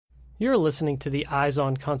You're listening to the Eyes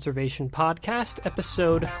on Conservation podcast,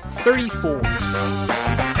 episode 34.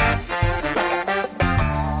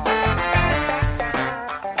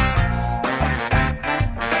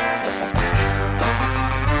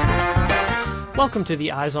 Welcome to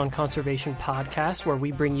the Eyes on Conservation podcast, where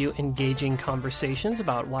we bring you engaging conversations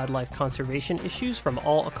about wildlife conservation issues from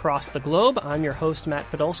all across the globe. I'm your host, Matt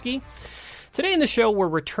Podolsky. Today in the show, we're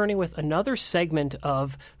returning with another segment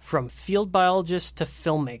of From Field Biologist to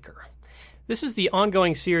Filmmaker. This is the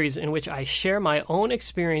ongoing series in which I share my own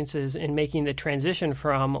experiences in making the transition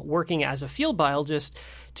from working as a field biologist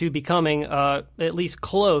to becoming at least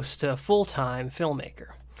close to a full-time filmmaker.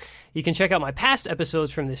 You can check out my past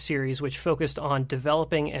episodes from this series, which focused on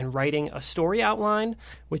developing and writing a story outline,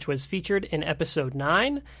 which was featured in episode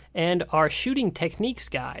 9, and our shooting techniques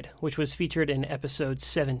guide, which was featured in episode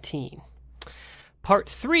 17. Part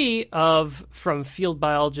 3 of From Field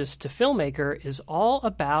Biologist to Filmmaker is all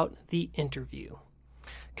about the interview.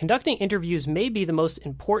 Conducting interviews may be the most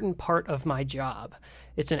important part of my job.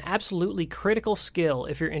 It's an absolutely critical skill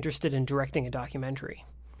if you're interested in directing a documentary.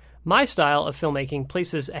 My style of filmmaking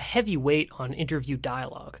places a heavy weight on interview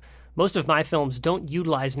dialogue. Most of my films don't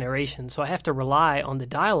utilize narration, so I have to rely on the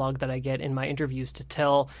dialogue that I get in my interviews to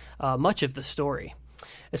tell much of the story.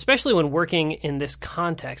 Especially when working in this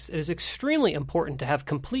context, it is extremely important to have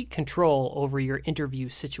complete control over your interview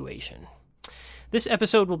situation. This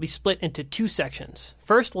episode will be split into 2 sections.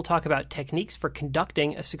 First, we'll talk about techniques for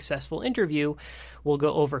conducting a successful interview. We'll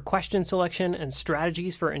go over question selection and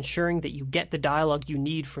strategies for ensuring that you get the dialogue you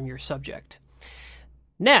need from your subject.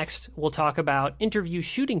 Next, we'll talk about interview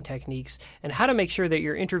shooting techniques and how to make sure that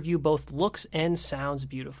your interview both looks and sounds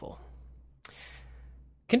beautiful.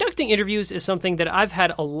 Conducting interviews is something that I've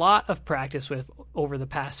had a lot of practice with over the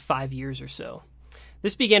past 5 years or so.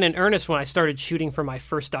 This began in earnest when I started shooting for my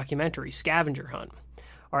first documentary, Scavenger Hunt.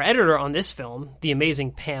 Our editor on this film, the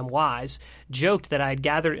amazing Pam Wise, joked that I had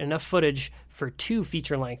gathered enough footage for 2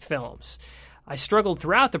 feature-length films. I struggled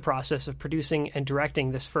throughout the process of producing and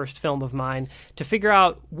directing this first film of mine to figure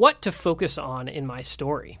out what to focus on in my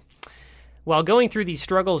story. While going through these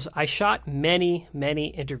struggles, I shot many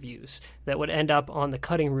interviews that would end up on the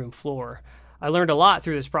cutting room floor. I learned a lot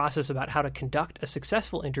through this process about how to conduct a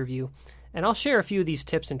successful interview, and I'll share a few of these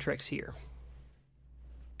tips and tricks here.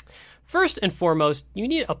 First and foremost, you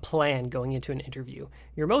need a plan going into an interview.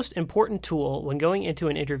 Your most important tool when going into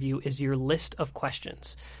an interview is your list of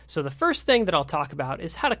questions. So the first thing that I'll talk about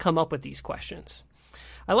is how to come up with these questions.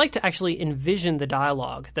 I like to actually envision the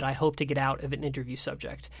dialogue that I hope to get out of an interview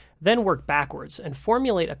subject, then work backwards and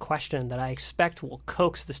formulate a question that I expect will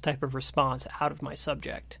coax this type of response out of my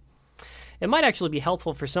subject. It might actually be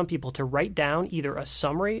helpful for some people to write down either a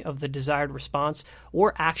summary of the desired response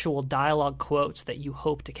or actual dialogue quotes that you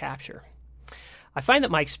hope to capture. I find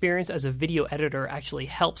that my experience as a video editor actually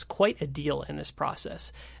helps quite a deal in this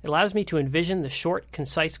process. It allows me to envision the short,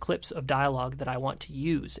 concise clips of dialogue that I want to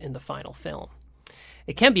use in the final film.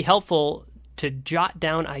 It can be helpful to jot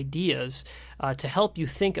down ideas to help you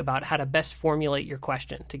think about how to best formulate your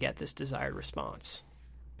question to get this desired response.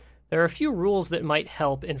 There are a few rules that might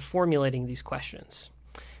help in formulating these questions.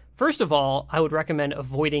 First of all, I would recommend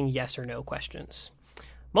avoiding yes or no questions.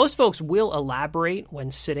 Most folks will elaborate when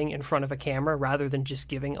sitting in front of a camera rather than just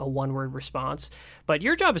giving a one-word response, but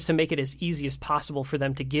your job is to make it as easy as possible for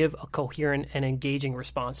them to give a coherent and engaging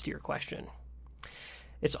response to your question.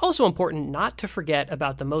 It's also important not to forget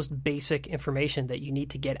about the most basic information that you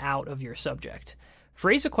need to get out of your subject.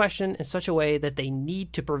 Phrase a question in such a way that they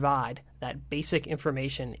need to provide that basic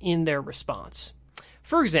information in their response.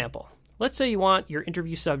 For example, let's say you want your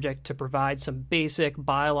interview subject to provide some basic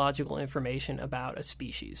biological information about a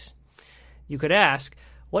species. You could ask,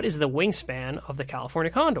 what is the wingspan of the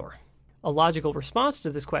California condor? A logical response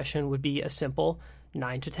to this question would be a simple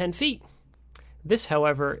 9 to 10 feet. This,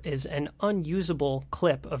 however, is an unusable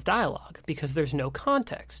clip of dialogue because there's no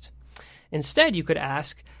context. Instead, you could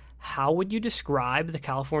ask, how would you describe the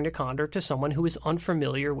California condor to someone who is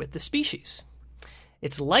unfamiliar with the species?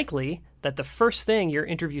 It's likely that the first thing your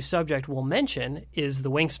interview subject will mention is the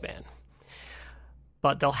wingspan.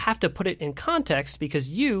 But they'll have to put it in context because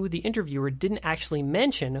you, the interviewer, didn't actually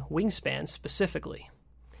mention wingspan specifically.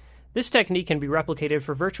 This technique can be replicated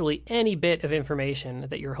for virtually any bit of information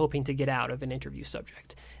that you're hoping to get out of an interview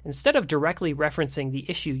subject. Instead of directly referencing the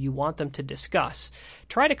issue you want them to discuss,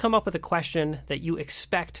 try to come up with a question that you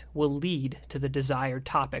expect will lead to the desired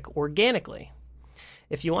topic organically.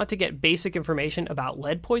 If you want to get basic information about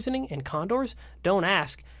lead poisoning in condors, don't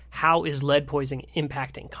ask, how is lead poisoning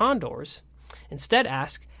impacting condors? Instead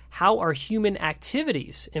ask, how are human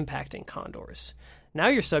activities impacting condors? Now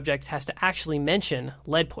your subject has to actually mention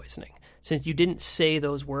lead poisoning, since you didn't say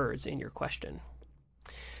those words in your question.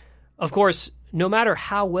 Of course, no matter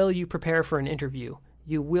how well you prepare for an interview,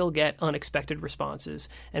 you will get unexpected responses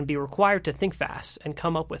and be required to think fast and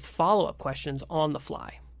come up with follow-up questions on the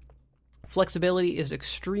fly. Flexibility is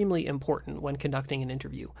extremely important when conducting an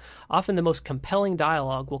interview. Often the most compelling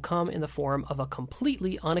dialogue will come in the form of a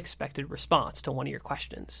completely unexpected response to one of your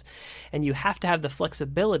questions. And you have to have the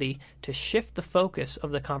flexibility to shift the focus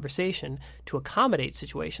of the conversation to accommodate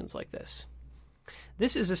situations like this.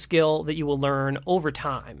 This is a skill that you will learn over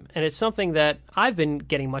time, and it's something that I've been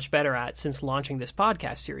getting much better at since launching this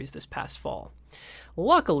podcast series this past fall.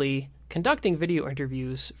 Luckily, conducting video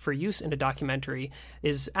interviews for use in a documentary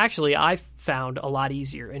is actually, I've found, a lot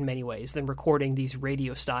easier in many ways than recording these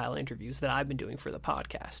radio-style interviews that I've been doing for the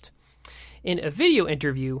podcast. In a video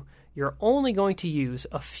interview, you're only going to use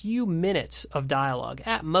a few minutes of dialogue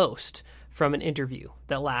at most from an interview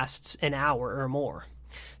that lasts an hour or more.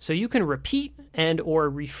 So you can repeat and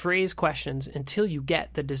or rephrase questions until you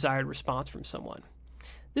get the desired response from someone.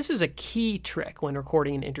 This is a key trick when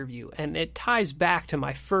recording an interview, and it ties back to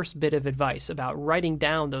my first bit of advice about writing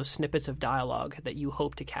down those snippets of dialogue that you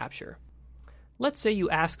hope to capture. Let's say you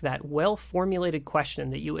ask that well-formulated question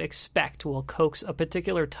that you expect will coax a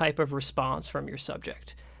particular type of response from your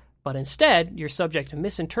subject. But instead, your subject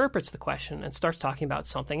misinterprets the question and starts talking about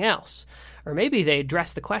something else. Or maybe they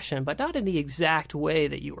address the question, but not in the exact way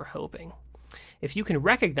that you were hoping. If you can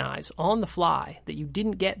recognize on the fly that you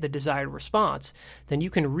didn't get the desired response, then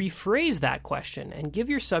you can rephrase that question and give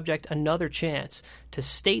your subject another chance to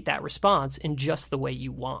state that response in just the way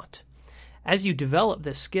you want. As you develop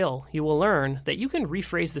this skill, you will learn that you can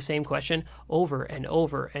rephrase the same question over and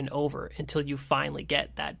over and over until you finally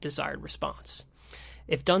get that desired response.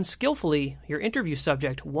 If done skillfully, your interview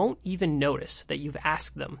subject won't even notice that you've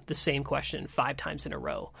asked them the same question 5 times in a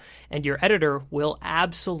row, and your editor will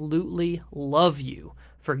absolutely love you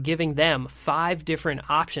for giving them 5 different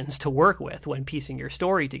options to work with when piecing your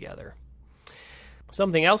story together.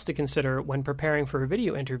 Something else to consider when preparing for a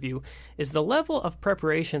video interview is the level of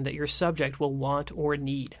preparation that your subject will want or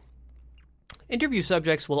need. Interview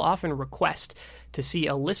subjects will often request to see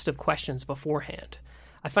a list of questions beforehand.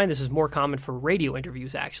 I find this is more common for radio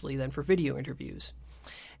interviews, actually, than for video interviews.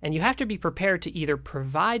 And you have to be prepared to either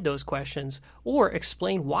provide those questions or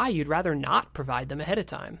explain why you'd rather not provide them ahead of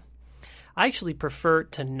time. I actually prefer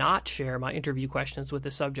to not share my interview questions with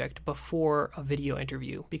the subject before a video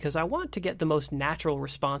interview because I want to get the most natural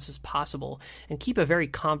responses possible and keep a very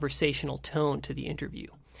conversational tone to the interview.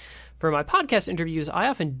 For my podcast interviews, I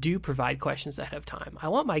often do provide questions ahead of time. I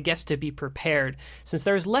want my guests to be prepared since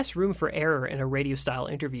there is less room for error in a radio-style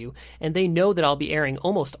interview, and they know that I'll be airing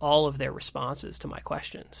almost all of their responses to my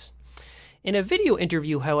questions. In a video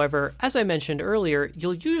interview, however, as I mentioned earlier,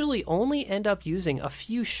 you'll usually only end up using a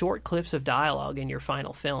few short clips of dialogue in your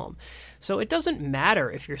final film. So it doesn't matter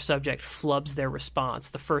if your subject flubs their response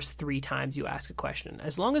the first 3 times you ask a question,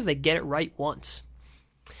 as long as they get it right once.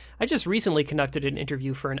 I just recently conducted an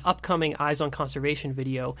interview for an upcoming Eyes on Conservation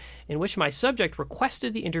video in which my subject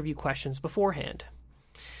requested the interview questions beforehand.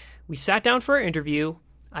 We sat down for our interview,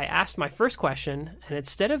 I asked my first question, and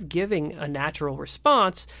instead of giving a natural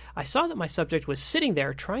response, I saw that my subject was sitting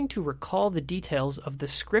there trying to recall the details of the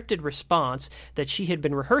scripted response that she had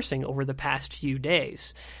been rehearsing over the past few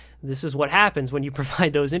days. This is what happens when you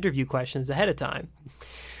provide those interview questions ahead of time.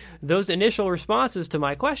 Those initial responses to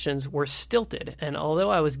my questions were stilted, and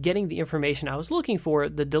although I was getting the information I was looking for,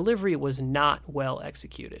 the delivery was not well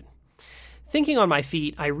executed. Thinking on my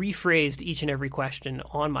feet, I rephrased each and every question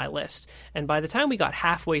on my list, and by the time we got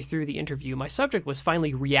halfway through the interview, my subject was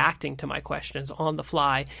finally reacting to my questions on the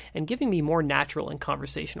fly and giving me more natural and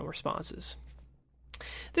conversational responses.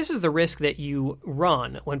 This is the risk that you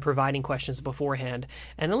run when providing questions beforehand,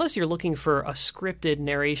 and unless you're looking for a scripted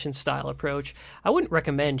narration-style approach, I wouldn't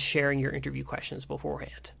recommend sharing your interview questions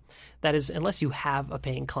beforehand. That is, unless you have a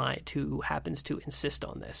paying client who happens to insist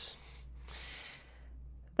on this.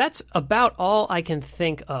 That's about all I can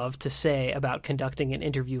think of to say about conducting an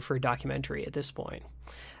interview for a documentary at this point.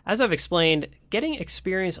 As I've explained, getting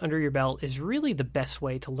experience under your belt is really the best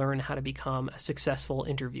way to learn how to become a successful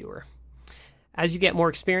interviewer. As you get more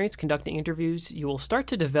experience conducting interviews, you will start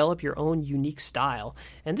to develop your own unique style,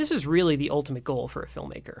 and this is really the ultimate goal for a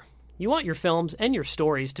filmmaker. You want your films and your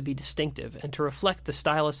stories to be distinctive and to reflect the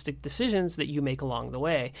stylistic decisions that you make along the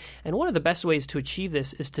way, and one of the best ways to achieve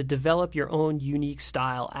this is to develop your own unique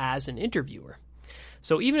style as an interviewer.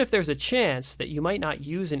 So even if there's a chance that you might not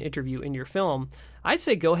use an interview in your film, I'd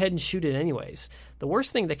say go ahead and shoot it anyways. The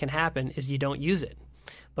worst thing that can happen is you don't use it.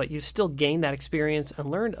 but you've still gained that experience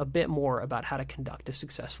and learned a bit more about how to conduct a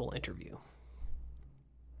successful interview.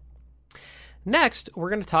 Next, we're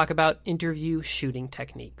going to talk about interview shooting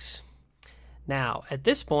techniques. Now, at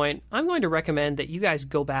this point, I'm going to recommend that you guys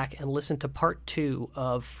go back and listen to part 2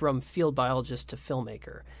 of From Field Biologist to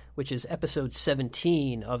Filmmaker, which is episode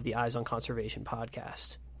 17 of the Eyes on Conservation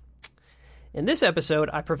podcast. In this episode,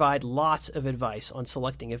 I provide lots of advice on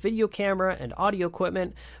selecting a video camera and audio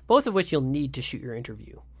equipment, both of which you'll need to shoot your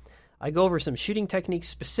interview. I go over some shooting techniques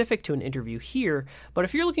specific to an interview here, but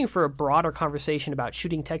if you're looking for a broader conversation about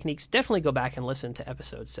shooting techniques, definitely go back and listen to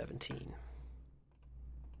episode 17.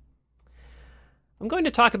 I'm going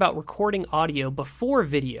to talk about recording audio before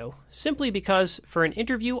video, simply because for an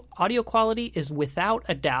interview, audio quality is without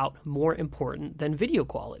a doubt more important than video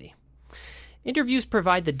quality. Interviews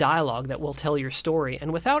provide the dialogue that will tell your story,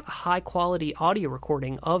 and without a high-quality audio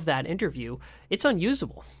recording of that interview, it's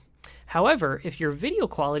unusable. However, if your video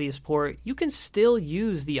quality is poor, you can still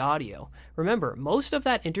use the audio. Remember, most of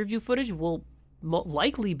that interview footage will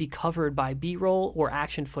likely be covered by B-roll or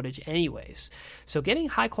action footage anyways. So getting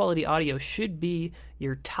high-quality audio should be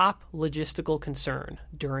your top logistical concern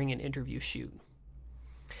during an interview shoot.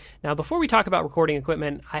 Now, before we talk about recording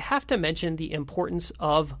equipment, I have to mention the importance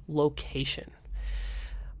of location.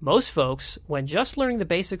 Most folks, when just learning the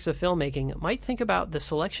basics of filmmaking, might think about the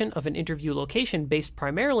selection of an interview location based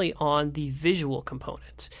primarily on the visual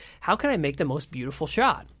component. How can I make the most beautiful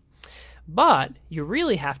shot? But you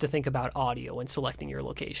really have to think about audio when selecting your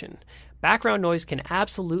location. Background noise can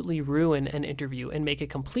absolutely ruin an interview and make it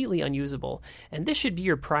completely unusable, and this should be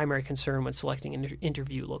your primary concern when selecting an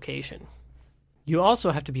interview location. You also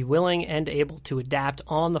have to be willing and able to adapt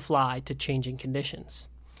on the fly to changing conditions.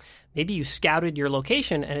 Maybe you scouted your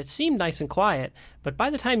location and it seemed nice and quiet, but by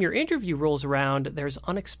the time your interview rolls around, there's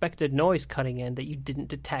unexpected noise cutting in that you didn't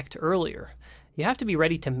detect earlier. You have to be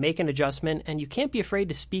ready to make an adjustment, and you can't be afraid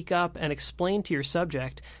to speak up and explain to your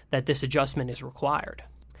subject that this adjustment is required.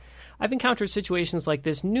 I've encountered situations like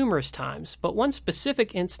this numerous times, but one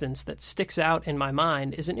specific instance that sticks out in my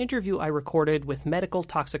mind is an interview I recorded with medical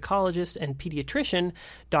toxicologist and pediatrician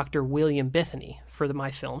Dr. William Bithany for my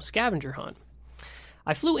film Scavenger Hunt.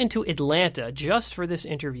 I flew into Atlanta just for this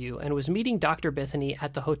interview and was meeting Dr. Bithany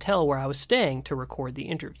at the hotel where I was staying to record the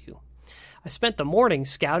interview. I spent the morning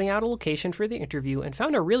scouting out a location for the interview and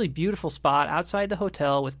found a really beautiful spot outside the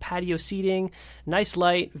hotel with patio seating, nice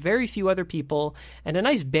light, very few other people, and a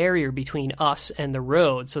nice barrier between us and the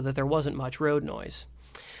road so that there wasn't much road noise.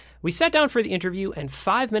 We sat down for the interview, and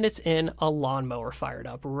 5 minutes in, a lawnmower fired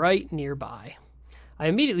up right nearby. I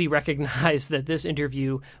immediately recognized that this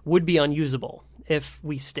interview would be unusable if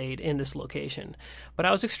we stayed in this location. But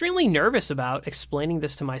I was extremely nervous about explaining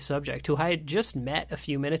this to my subject, who I had just met a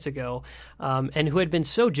few minutes ago, and who had been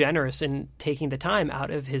so generous in taking the time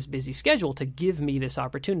out of his busy schedule to give me this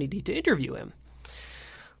opportunity to interview him.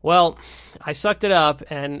 Well, I sucked it up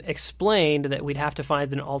and explained that we'd have to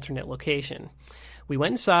find an alternate location. We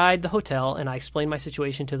went inside the hotel, and I explained my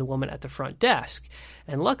situation to the woman at the front desk,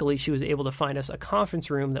 and luckily she was able to find us a conference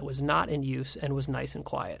room that was not in use and was nice and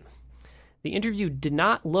quiet. The interview did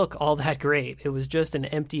not look all that great. It was just an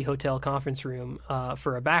empty hotel conference room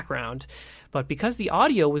for a background, but because the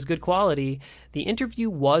audio was good quality, the interview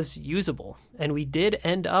was usable, and we did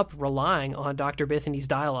end up relying on Dr. Bithany's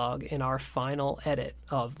dialogue in our final edit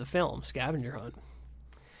of the film, Scavenger Hunt.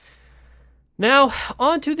 Now,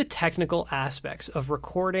 on to the technical aspects of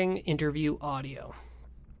recording interview audio.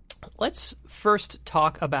 Let's first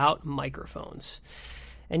talk about microphones.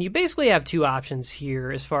 And you basically have two options here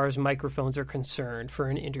as far as microphones are concerned for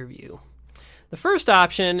an interview. The first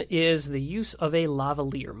option is the use of a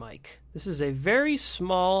lavalier mic. This is a very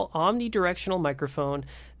small omnidirectional microphone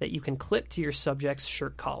that you can clip to your subject's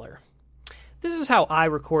shirt collar. This is how I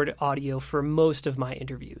record audio for most of my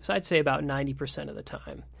interviews. I'd say about 90% of the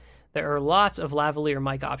time. There are lots of lavalier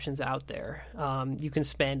mic options out there. You can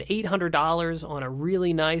spend $800 on a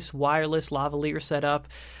really nice wireless lavalier setup,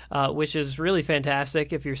 which is really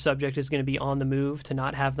fantastic if your subject is going to be on the move to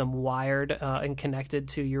not have them wired and connected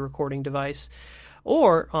to your recording device.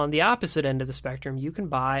 Or on the opposite end of the spectrum, you can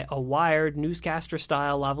buy a wired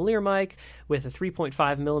newscaster-style lavalier mic with a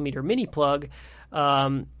 3.5 millimeter mini plug.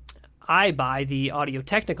 I buy the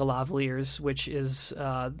Audio-Technica lavaliers, which is,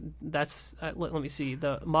 let me see,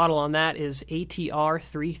 the model on that is ATR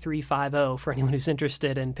 3350 for anyone who's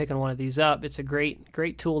interested in picking one of these up. It's a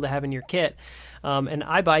great tool to have in your kit, and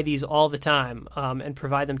I buy these all the time and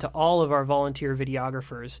provide them to all of our volunteer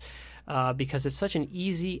videographers because it's such an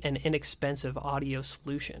easy and inexpensive audio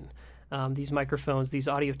solution. These microphones, these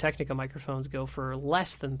Audio-Technica microphones, go for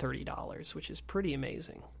less than $30, which is pretty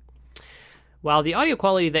amazing. While the audio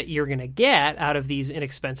quality that you're going to get out of these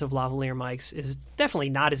inexpensive lavalier mics is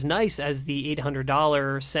definitely not as nice as the $800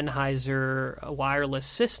 Sennheiser wireless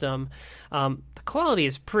system, the quality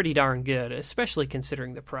is pretty darn good, especially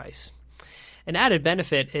considering the price. An added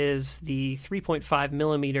benefit is the 3.5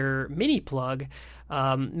 millimeter mini plug.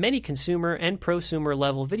 Many consumer and prosumer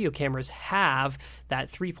level video cameras have that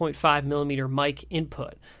 3.5 millimeter mic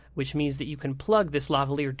input, which means that you can plug this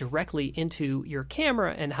lavalier directly into your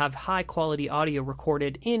camera and have high quality audio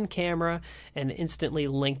recorded in camera and instantly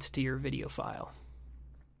linked to your video file.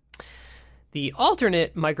 The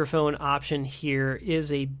alternate microphone option here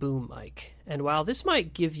is a boom mic. And while this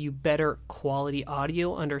might give you better quality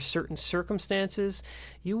audio under certain circumstances,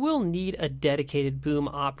 you will need a dedicated boom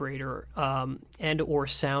operator and or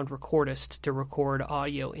sound recordist to record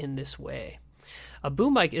audio in this way. A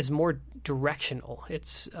boom mic is more directional.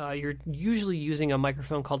 You're usually using a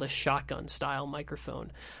microphone called a shotgun style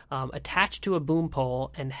microphone, attached to a boom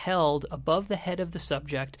pole and held above the head of the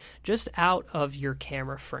subject, just out of your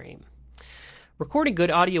camera frame. Recording good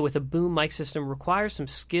audio with a boom mic system requires some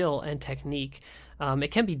skill and technique.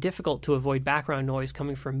 It can be difficult to avoid background noise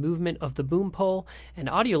coming from movement of the boom pole, and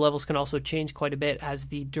audio levels can also change quite a bit as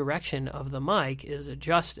the direction of the mic is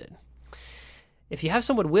adjusted. If you have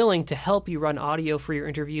someone willing to help you run audio for your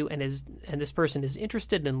interview and this person is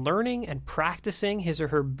interested in learning and practicing his or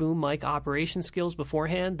her boom mic operation skills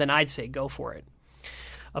beforehand, then I'd say go for it.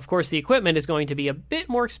 Of course, the equipment is going to be a bit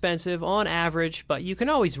more expensive on average, but you can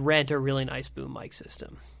always rent a really nice boom mic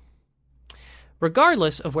system.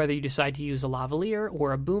 Regardless of whether you decide to use a lavalier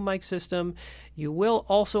or a boom mic system, you will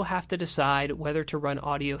also have to decide whether to run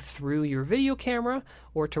audio through your video camera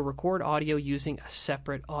or to record audio using a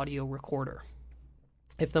separate audio recorder.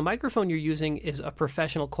 If the microphone you're using is a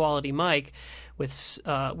professional quality mic with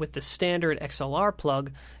the standard XLR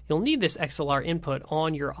plug, you'll need this XLR input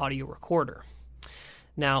on your audio recorder.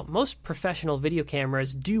 Now, most professional video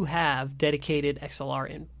cameras do have dedicated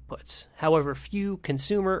XLR inputs. However, few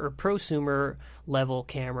consumer or prosumer level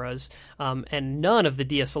cameras and none of the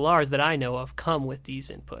DSLRs that I know of come with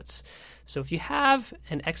these inputs. So if you have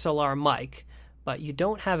an XLR mic, but you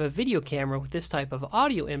don't have a video camera with this type of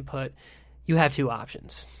audio input, you have two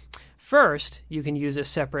options. First, you can use a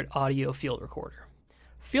separate audio field recorder.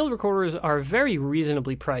 Field recorders are very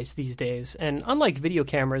reasonably priced these days, and unlike video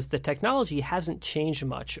cameras, the technology hasn't changed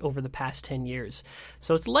much over the past 10 years,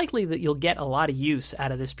 so it's likely that you'll get a lot of use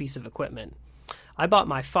out of this piece of equipment. I bought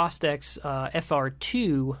my Fostex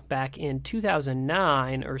FR2 back in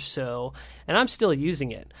 2009 or so, and I'm still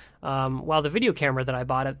using it, while the video camera that I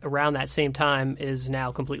bought around that same time is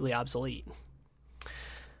now completely obsolete.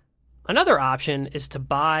 Another option is to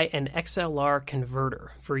buy an XLR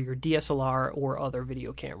converter for your DSLR or other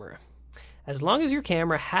video camera. As long as your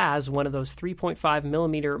camera has one of those 3.5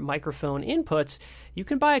 millimeter microphone inputs, you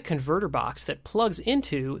can buy a converter box that plugs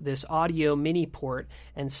into this audio mini port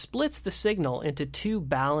and splits the signal into two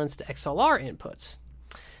balanced XLR inputs.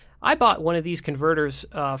 I bought one of these converters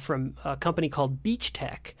from a company called Beach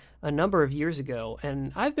Tech a number of years ago,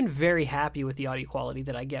 and I've been very happy with the audio quality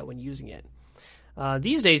that I get when using it.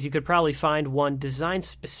 These days, you could probably find one designed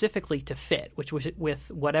specifically to fit,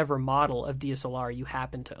 with whatever model of DSLR you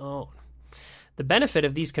happen to own. The benefit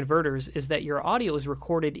of these converters is that your audio is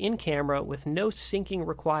recorded in camera with no syncing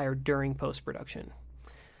required during post-production.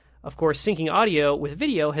 Of course, syncing audio with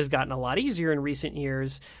video has gotten a lot easier in recent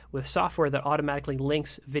years with software that automatically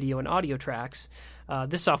links video and audio tracks.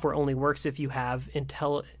 This software only works if you have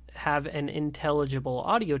an intelligible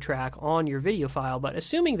audio track on your video file, but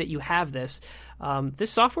assuming that you have this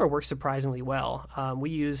software works surprisingly well.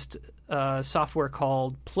 We used software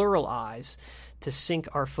called Plural Eyes to sync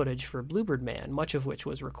our footage for Bluebird Man, much of which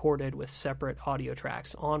was recorded with separate audio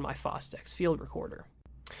tracks on my Fostex field recorder.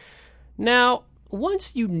 Now,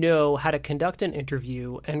 once you know how to conduct an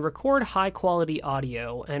interview and record high-quality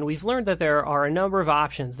audio, and we've learned that there are a number of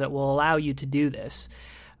options that will allow you to do this,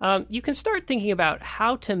 you can start thinking about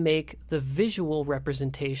how to make the visual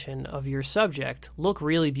representation of your subject look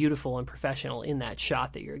really beautiful and professional in that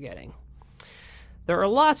shot that you're getting. There are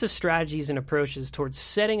lots of strategies and approaches towards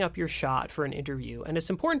setting up your shot for an interview, and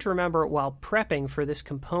it's important to remember while prepping for this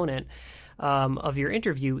component of your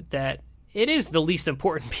interview that it is the least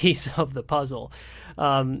important piece of the puzzle.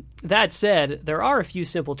 That said, there are a few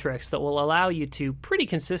simple tricks that will allow you to pretty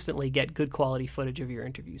consistently get good quality footage of your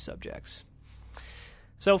interview subjects.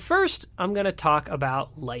 So first, I'm going to talk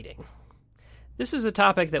about lighting. This is a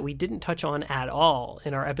topic that we didn't touch on at all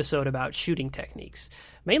in our episode about shooting techniques,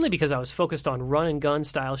 mainly because I was focused on run-and-gun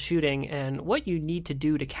style shooting and what you need to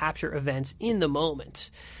do to capture events in the moment.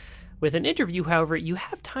 With an interview, however, you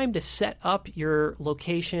have time to set up your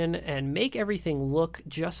location and make everything look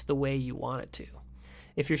just the way you want it to.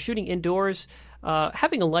 If you're shooting indoors,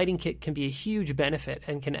 having a lighting kit can be a huge benefit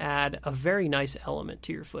and can add a very nice element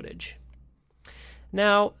to your footage.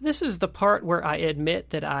 Now, this is the part where I admit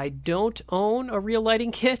that I don't own a real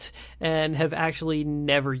lighting kit and have actually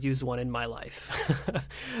never used one in my life.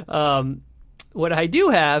 What I do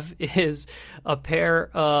have is a pair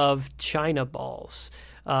of China balls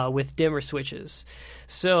with dimmer switches.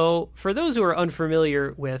 So for those who are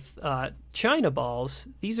unfamiliar with China balls,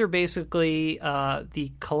 these are basically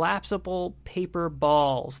the collapsible paper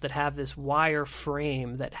balls that have this wire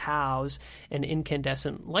frame that house an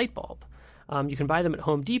incandescent light bulb. You can buy them at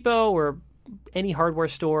Home Depot or any hardware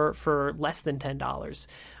store for less than $10.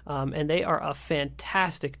 And they are a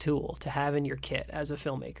fantastic tool to have in your kit as a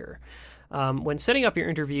filmmaker. When setting up your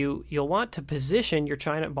interview, you'll want to position your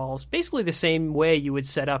China balls basically the same way you would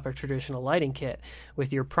set up a traditional lighting kit,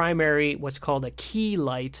 with your primary, what's called a key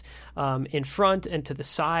light, in front and to the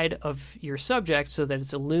side of your subject so that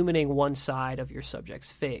it's illuminating one side of your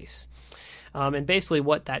subject's face. And basically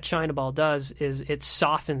what that China ball does is it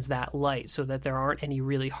softens that light so that there aren't any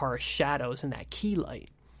really harsh shadows in that key light.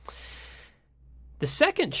 The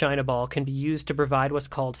second China ball can be used to provide what's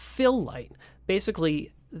called fill light,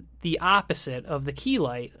 basically the opposite of the key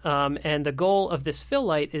light. And the goal of this fill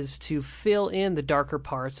light is to fill in the darker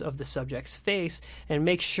parts of the subject's face and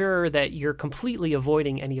make sure that you're completely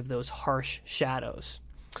avoiding any of those harsh shadows.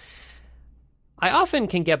 I often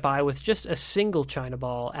can get by with just a single China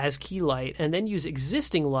ball as key light and then use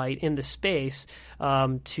existing light in the space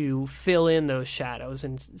to fill in those shadows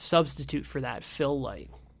and substitute for that fill light.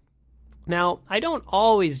 Now, I don't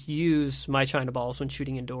always use my China balls when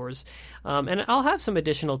shooting indoors, and I'll have some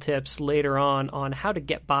additional tips later on how to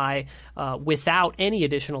get by without any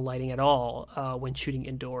additional lighting at all when shooting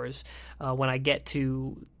indoors when I get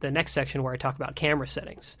to the next section where I talk about camera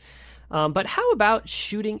settings. But how about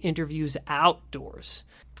shooting interviews outdoors?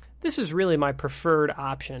 This is really my preferred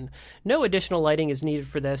option. No additional lighting is needed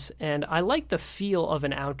for this, and I like the feel of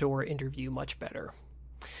an outdoor interview much better.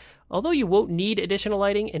 Although you won't need additional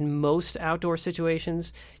lighting in most outdoor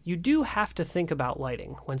situations, you do have to think about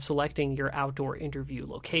lighting when selecting your outdoor interview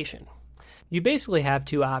location. You basically have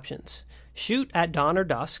two options. Shoot at dawn or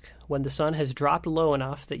dusk when the sun has dropped low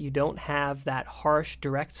enough that you don't have that harsh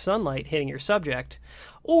direct sunlight hitting your subject,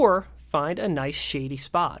 or find a nice shady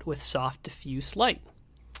spot with soft diffuse light.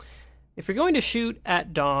 If you're going to shoot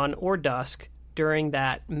at dawn or dusk during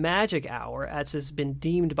that magic hour, as has been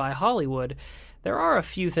deemed by Hollywood, there are a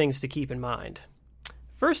few things to keep in mind.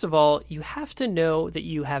 First of all, you have to know that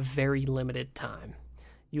you have very limited time.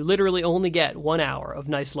 You literally only get 1 hour of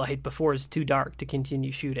nice light before it's too dark to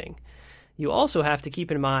continue shooting. You also have to keep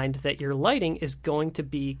in mind that your lighting is going to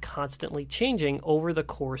be constantly changing over the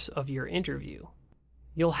course of your interview.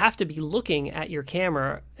 You'll have to be looking at your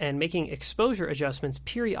camera and making exposure adjustments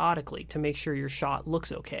periodically to make sure your shot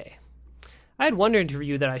looks okay. I had one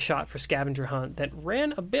interview that I shot for Scavenger Hunt that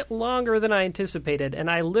ran a bit longer than I anticipated, and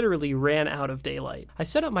I literally ran out of daylight. I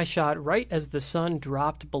set up my shot right as the sun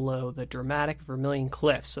dropped below the dramatic Vermilion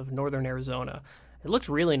Cliffs of northern Arizona. It looked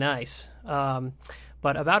really nice, but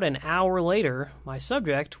about an hour later, my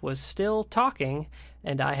subject was still talking,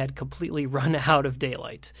 and I had completely run out of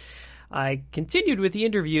daylight. I continued with the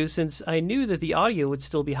interview since I knew that the audio would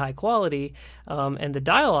still be high quality, and the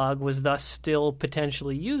dialogue was thus still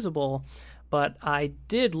potentially usable, but I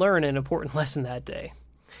did learn an important lesson that day.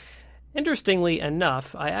 Interestingly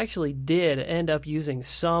enough, I actually did end up using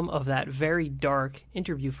some of that very dark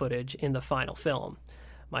interview footage in the final film.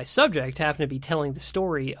 My subject happened to be telling the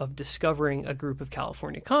story of discovering a group of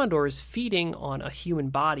California condors feeding on a human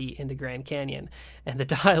body in the Grand Canyon, and the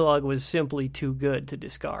dialogue was simply too good to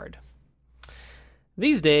discard.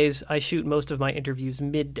 These days, I shoot most of my interviews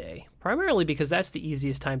midday, primarily because that's the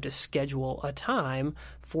easiest time to schedule a time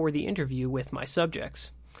for the interview with my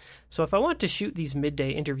subjects. So if I want to shoot these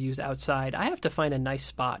midday interviews outside, I have to find a nice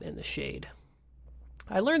spot in the shade.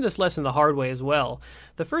 I learned this lesson the hard way as well.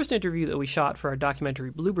 The first interview that we shot for our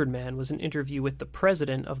documentary Bluebird Man was an interview with the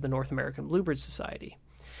president of the North American Bluebird Society.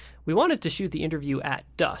 We wanted to shoot the interview at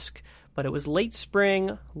dusk, but it was late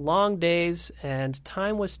spring, long days, and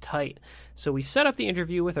time was tight, so we set up the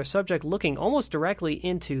interview with our subject looking almost directly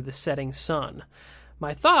into the setting sun.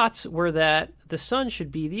 My thoughts were that the sun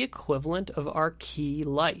should be the equivalent of our key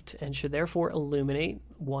light and should therefore illuminate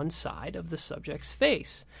one side of the subject's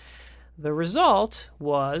face. The result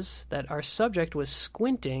was that our subject was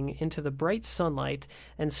squinting into the bright sunlight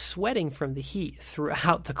and sweating from the heat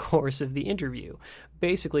throughout the course of the interview,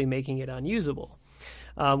 basically making it unusable.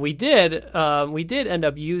 We did end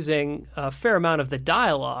up using a fair amount of the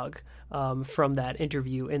dialogue from that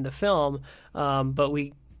interview in the film, but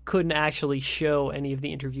we couldn't actually show any of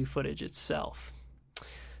the interview footage itself.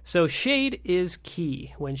 So shade is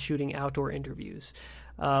key when shooting outdoor interviews.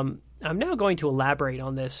 I'm now going to elaborate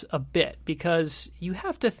on this a bit because you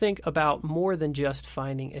have to think about more than just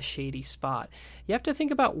finding a shady spot. You have to think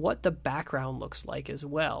about what the background looks like as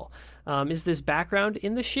well. Is this background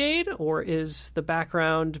in the shade, or is the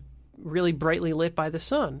background really brightly lit by the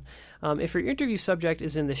sun? If your interview subject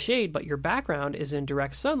is in the shade but your background is in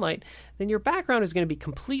direct sunlight, then your background is going to be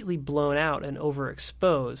completely blown out and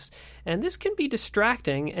overexposed. And this can be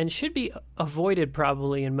distracting and should be avoided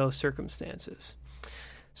probably in most circumstances.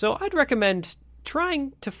 So I'd recommend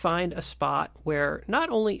trying to find a spot where not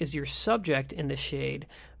only is your subject in the shade,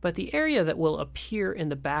 but the area that will appear in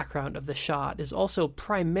the background of the shot is also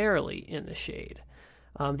primarily in the shade.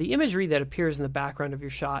 The imagery that appears in the background of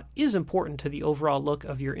your shot is important to the overall look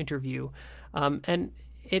of your interview, and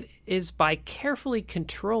it is by carefully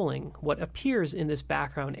controlling what appears in this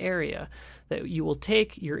background area that you will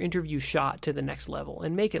take your interview shot to the next level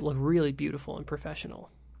and make it look really beautiful and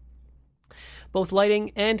professional. Both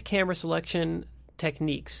lighting and camera selection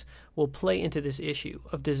techniques will play into this issue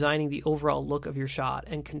of designing the overall look of your shot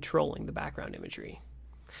and controlling the background imagery.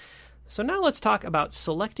 So now let's talk about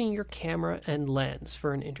selecting your camera and lens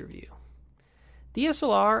for an interview.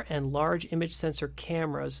 DSLR and large image sensor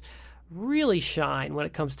cameras really shine when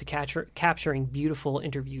it comes to capturing beautiful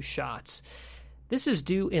interview shots. This is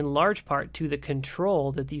due in large part to the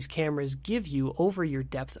control that these cameras give you over your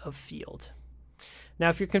depth of field. Now,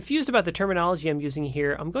 if you're confused about the terminology I'm using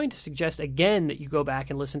here, I'm going to suggest again that you go back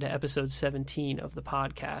and listen to episode 17 of the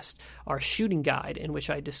podcast, our shooting guide, in which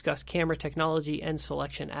I discuss camera technology and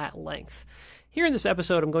selection at length. Here in this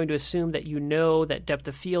episode, I'm going to assume that you know that depth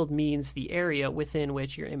of field means the area within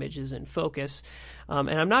which your image is in focus, and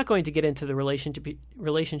I'm not going to get into the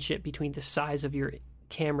relationship between the size of your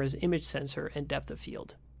camera's image sensor and depth of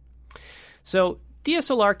field. So,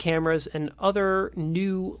 DSLR cameras and other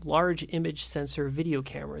new large image sensor video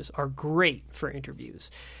cameras are great for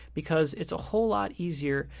interviews because it's a whole lot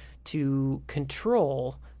easier to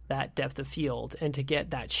control that depth of field and to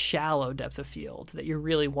get that shallow depth of field that you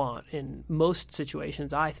really want in most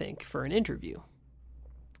situations, I think, for an interview.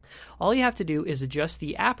 All you have to do is adjust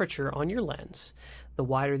the aperture on your lens. The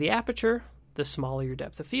wider the aperture, the smaller your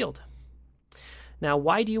depth of field. Now,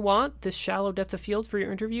 why do you want this shallow depth of field for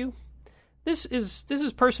your interview? This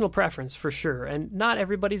is personal preference for sure, and not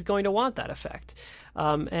everybody's going to want that effect.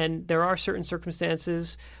 And there are certain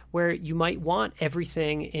circumstances where you might want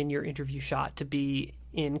everything in your interview shot to be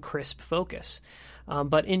in crisp focus.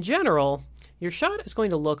 But in general, your shot is going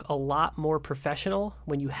to look a lot more professional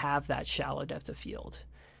when you have that shallow depth of field.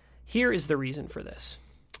 Here is the reason for this.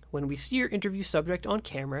 When we see your interview subject on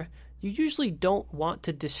camera, you usually don't want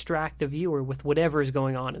to distract the viewer with whatever is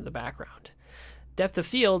going on in the background. Depth of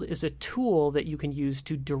field is a tool that you can use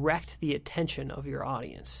to direct the attention of your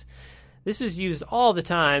audience. This is used all the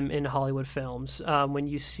time in Hollywood films when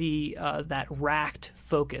you see that racked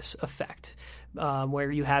focus effect,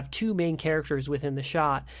 where you have two main characters within the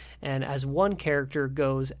shot, and as one character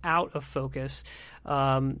goes out of focus,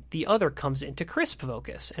 the other comes into crisp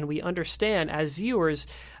focus. And we understand as viewers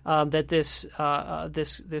that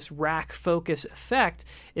this rack focus effect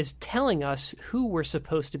is telling us who we're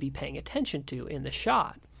supposed to be paying attention to in the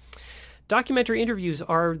shot. Documentary interviews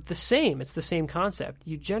are the same. It's the same concept.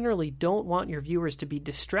 You generally don't want your viewers to be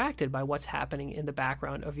distracted by what's happening in the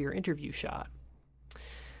background of your interview shot.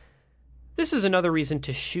 This is another reason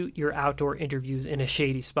to shoot your outdoor interviews in a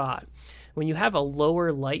shady spot. When you have a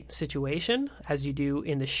lower light situation, as you do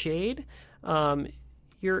in the shade,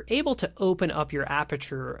 you're able to open up your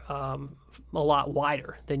aperture a lot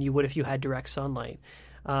wider than you would if you had direct sunlight.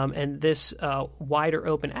 And this wider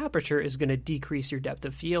open aperture is going to decrease your depth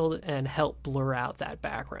of field and help blur out that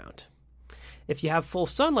background. If you have full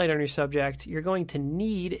sunlight on your subject, you're going to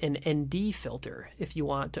need an ND filter if you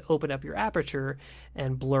want to open up your aperture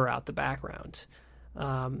and blur out the background.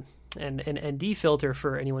 And an ND filter,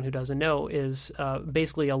 for anyone who doesn't know, is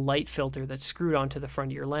basically a light filter that's screwed onto the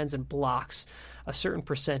front of your lens and blocks a certain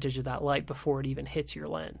percentage of that light before it even hits your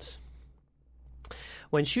lens.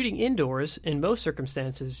 When shooting indoors, in most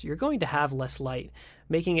circumstances, you're going to have less light,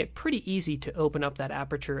 making it pretty easy to open up that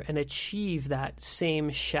aperture and achieve that same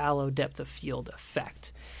shallow depth of field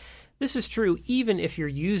effect. This is true even if you're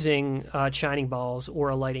using shining balls or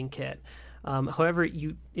a lighting kit. However,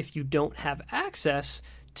 if you don't have access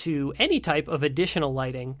to any type of additional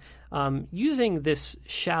lighting, using this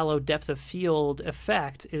shallow depth of field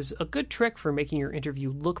effect is a good trick for making your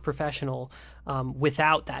interview look professional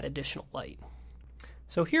without that additional light.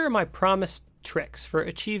 So here are my promised tricks for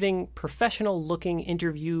achieving professional-looking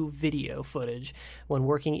interview video footage when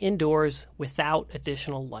working indoors without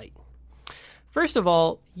additional light. First of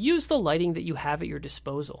all, use the lighting that you have at your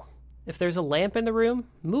disposal. If there's a lamp in the room,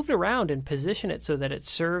 move it around and position it so that it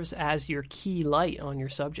serves as your key light on your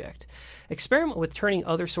subject. Experiment with turning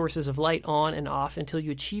other sources of light on and off until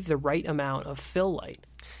you achieve the right amount of fill light.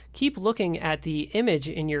 Keep looking at the image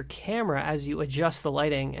in your camera as you adjust the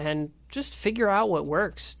lighting and just figure out what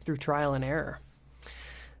works through trial and error.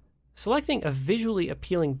 Selecting a visually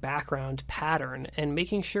appealing background pattern and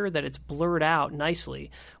making sure that it's blurred out nicely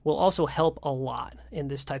will also help a lot in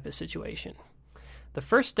this type of situation. The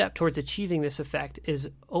first step towards achieving this effect is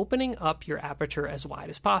opening up your aperture as wide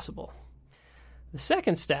as possible. The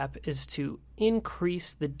second step is to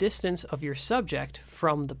increase the distance of your subject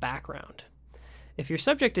from the background. If your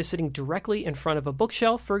subject is sitting directly in front of a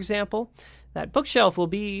bookshelf, for example, that bookshelf will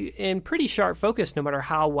be in pretty sharp focus no matter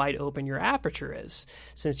how wide open your aperture is,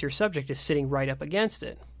 since your subject is sitting right up against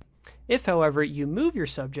it. If, however, you move your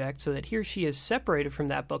subject so that he or she is separated from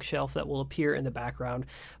that bookshelf that will appear in the background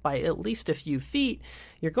by at least a few feet,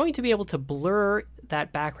 you're going to be able to blur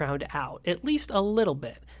that background out at least a little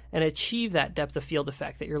bit and achieve that depth of field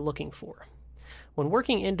effect that you're looking for. When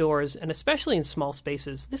working indoors, and especially in small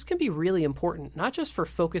spaces, this can be really important, not just for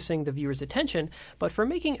focusing the viewer's attention, but for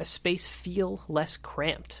making a space feel less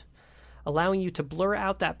cramped. Allowing you to blur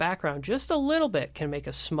out that background just a little bit can make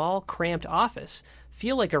a small, cramped office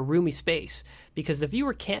feel like a roomy space, because the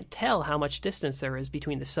viewer can't tell how much distance there is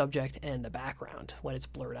between the subject and the background, when it's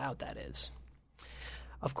blurred out, that is.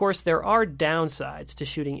 Of course, there are downsides to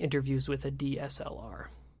shooting interviews with a DSLR.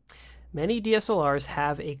 Many DSLRs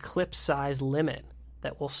have a clip size limit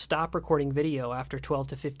that will stop recording video after 12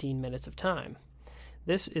 to 15 minutes of time.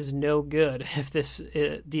 This is no good if this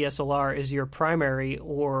DSLR is your primary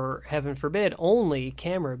or, heaven forbid, only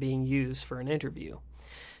camera being used for an interview.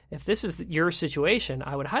 If this is your situation,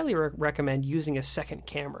 I would highly recommend using a second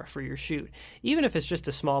camera for your shoot, even if it's just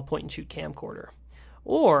a small point-and-shoot camcorder.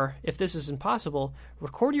 Or, if this is impossible,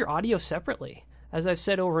 record your audio separately. As I've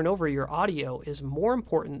said over and over, your audio is more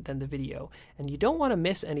important than the video, and you don't want to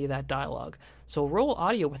miss any of that dialogue. So roll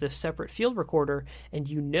audio with a separate field recorder, and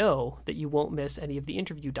you know that you won't miss any of the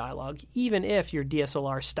interview dialogue, even if your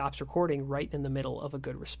DSLR stops recording right in the middle of a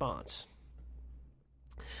good response.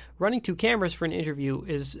 Running two cameras for an interview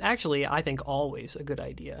is actually, I think, always a good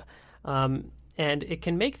idea. And it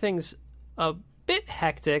can make things a bit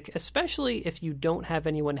hectic, especially if you don't have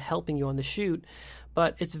anyone helping you on the shoot,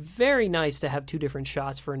 but it's very nice to have two different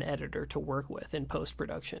shots for an editor to work with in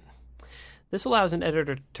post-production. This allows an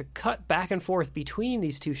editor to cut back and forth between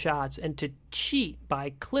these two shots and to cheat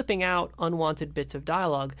by clipping out unwanted bits of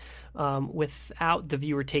dialogue without the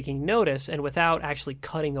viewer taking notice and without actually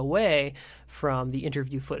cutting away from the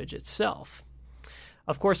interview footage itself.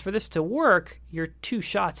 Of course, for this to work, your two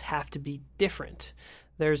shots have to be different.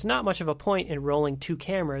 There's not much of a point in rolling two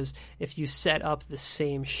cameras if you set up the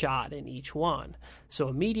same shot in each one. So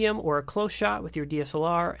a medium or a close shot with your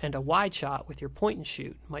DSLR and a wide shot with your point and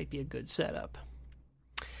shoot might be a good setup.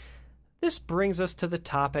 This brings us to the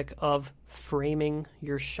topic of framing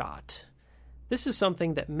your shot. This is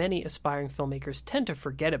something that many aspiring filmmakers tend to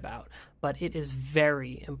forget about, but it is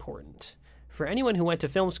very important. For anyone who went to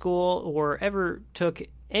film school or ever took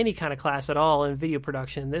any kind of class at all in video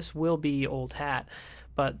production, this will be old hat.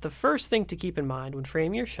 But the first thing to keep in mind when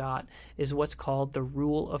framing your shot is what's called the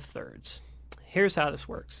rule of thirds. Here's how this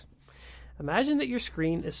works. Imagine that your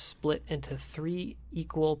screen is split into 3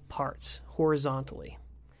 equal parts horizontally.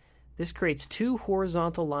 This creates 2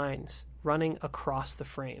 horizontal lines running across the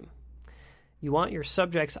frame. You want your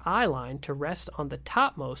subject's eye line to rest on the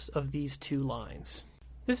topmost of these 2 lines.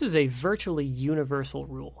 This is a virtually universal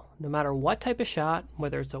rule. No matter what type of shot,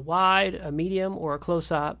 whether it's a wide, a medium, or a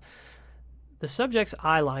close-up, the subject's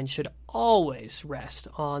eye line should always rest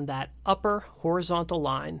on that upper horizontal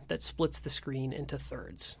line that splits the screen into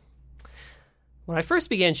thirds. When I first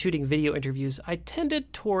began shooting video interviews, I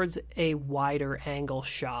tended towards a wider angle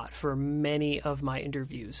shot for many of my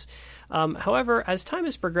interviews. However, as time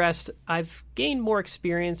has progressed, I've gained more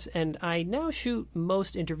experience, and I now shoot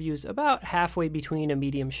most interviews about halfway between a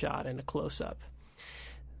medium shot and a close-up.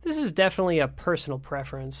 This is definitely a personal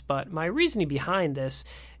preference, but my reasoning behind this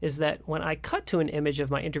is that when I cut to an image of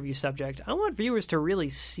my interview subject, I want viewers to really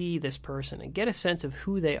see this person and get a sense of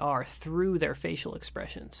who they are through their facial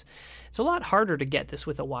expressions. It's a lot harder to get this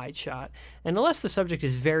with a wide shot, and unless the subject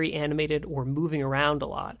is very animated or moving around a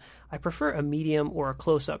lot, I prefer a medium or a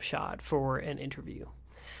close-up shot for an interview.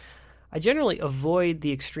 I generally avoid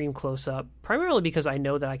the extreme close-up, primarily because I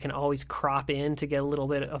know that I can always crop in to get a little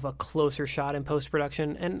bit of a closer shot in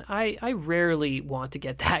post-production, and I rarely want to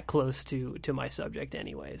get that close to my subject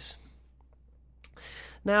anyways.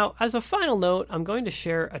 Now, as a final note, I'm going to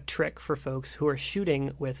share a trick for folks who are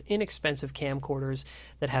shooting with inexpensive camcorders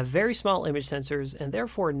that have very small image sensors and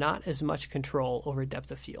therefore not as much control over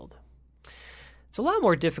depth of field. It's a lot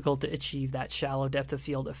more difficult to achieve that shallow depth of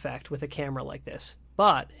field effect with a camera like this,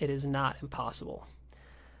 but it is not impossible.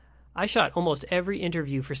 I shot almost every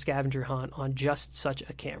interview for Scavenger Hunt on just such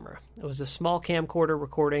a camera. It was a small camcorder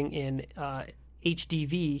recording in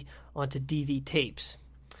HDV onto DV tapes.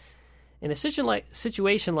 In a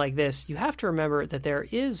situation like this, you have to remember that there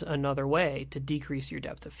is another way to decrease your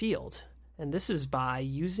depth of field, and this is by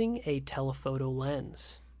using a telephoto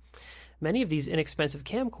lens. Many of these inexpensive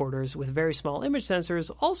camcorders with very small image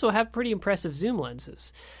sensors also have pretty impressive zoom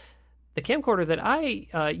lenses. The camcorder that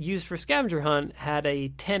I used for Scavenger Hunt had a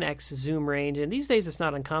 10x zoom range, and these days it's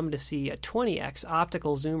not uncommon to see a 20x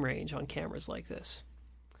optical zoom range on cameras like this.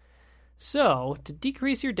 So, to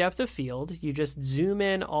decrease your depth of field, you just zoom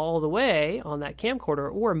in all the way on that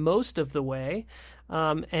camcorder, or most of the way,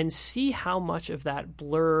 and see how much of that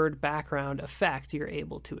blurred background effect you're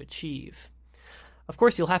able to achieve. Of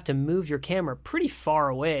course, you'll have to move your camera pretty far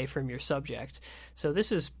away from your subject, so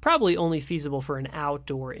this is probably only feasible for an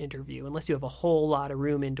outdoor interview, unless you have a whole lot of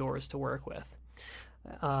room indoors to work with.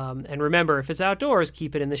 And remember, if it's outdoors,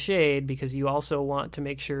 keep it in the shade, because you also want to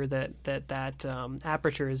make sure that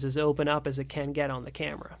aperture is as open up as it can get on the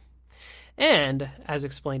camera. And, as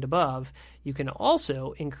explained above, you can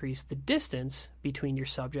also increase the distance between your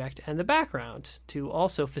subject and the background to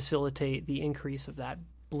also facilitate the increase of that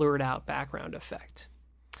blurred out background effect.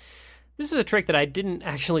 This is a trick that I didn't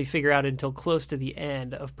actually figure out until close to the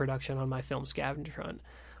end of production on my film Scavenger Hunt.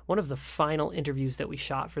 One of the final interviews that we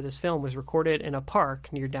shot for this film was recorded in a park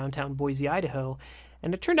near downtown Boise, Idaho,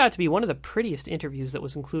 and it turned out to be one of the prettiest interviews that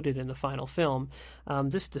was included in the final film,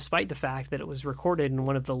 this despite the fact that it was recorded in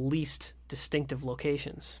one of the least distinctive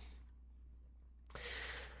locations.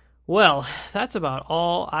 Well, that's about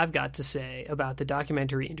all I've got to say about the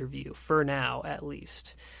documentary interview, for now at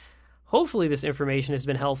least. Hopefully this information has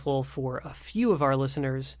been helpful for a few of our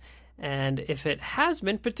listeners, and if it has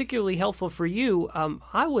been particularly helpful for you,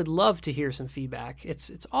 I would love to hear some feedback.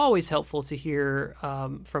 It's always helpful to hear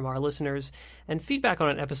from our listeners, and feedback on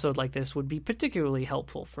an episode like this would be particularly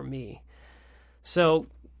helpful for me. So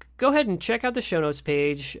go ahead and check out the show notes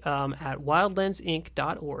page at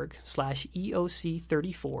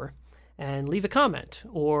wildlensinc.org/EOC34 and leave a comment,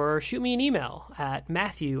 or shoot me an email at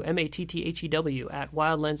Matthew, Mathew, at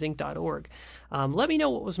wildlensinc.org. Let me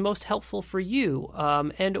know what was most helpful for you,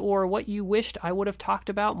 and or what you wished I would have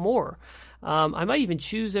talked about more. I might even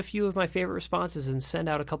choose a few of my favorite responses and send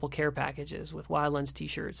out a couple care packages with Wild Lens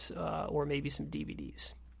t-shirts, or maybe some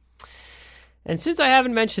DVDs. And since I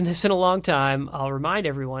haven't mentioned this in a long time, I'll remind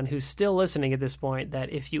everyone who's still listening at this point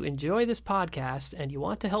that if you enjoy this podcast and you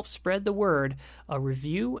want to help spread the word, a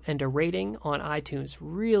review and a rating on iTunes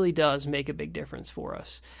really does make a big difference for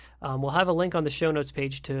us. We'll have a link on the show notes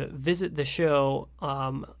page to visit the show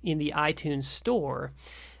in the iTunes store.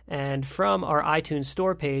 And from our iTunes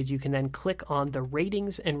store page, you can then click on the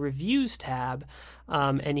Ratings and Reviews tab,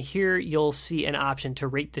 and here you'll see an option to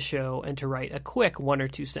rate the show and to write a quick 1 or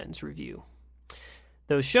 2 sentence review.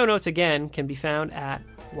 Those show notes, again, can be found at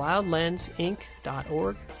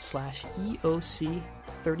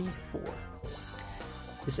wildlensinc.org/EOC34.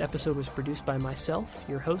 This episode was produced by myself,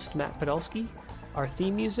 your host, Matt Podolsky. Our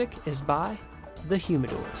theme music is by The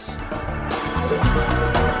Humidors.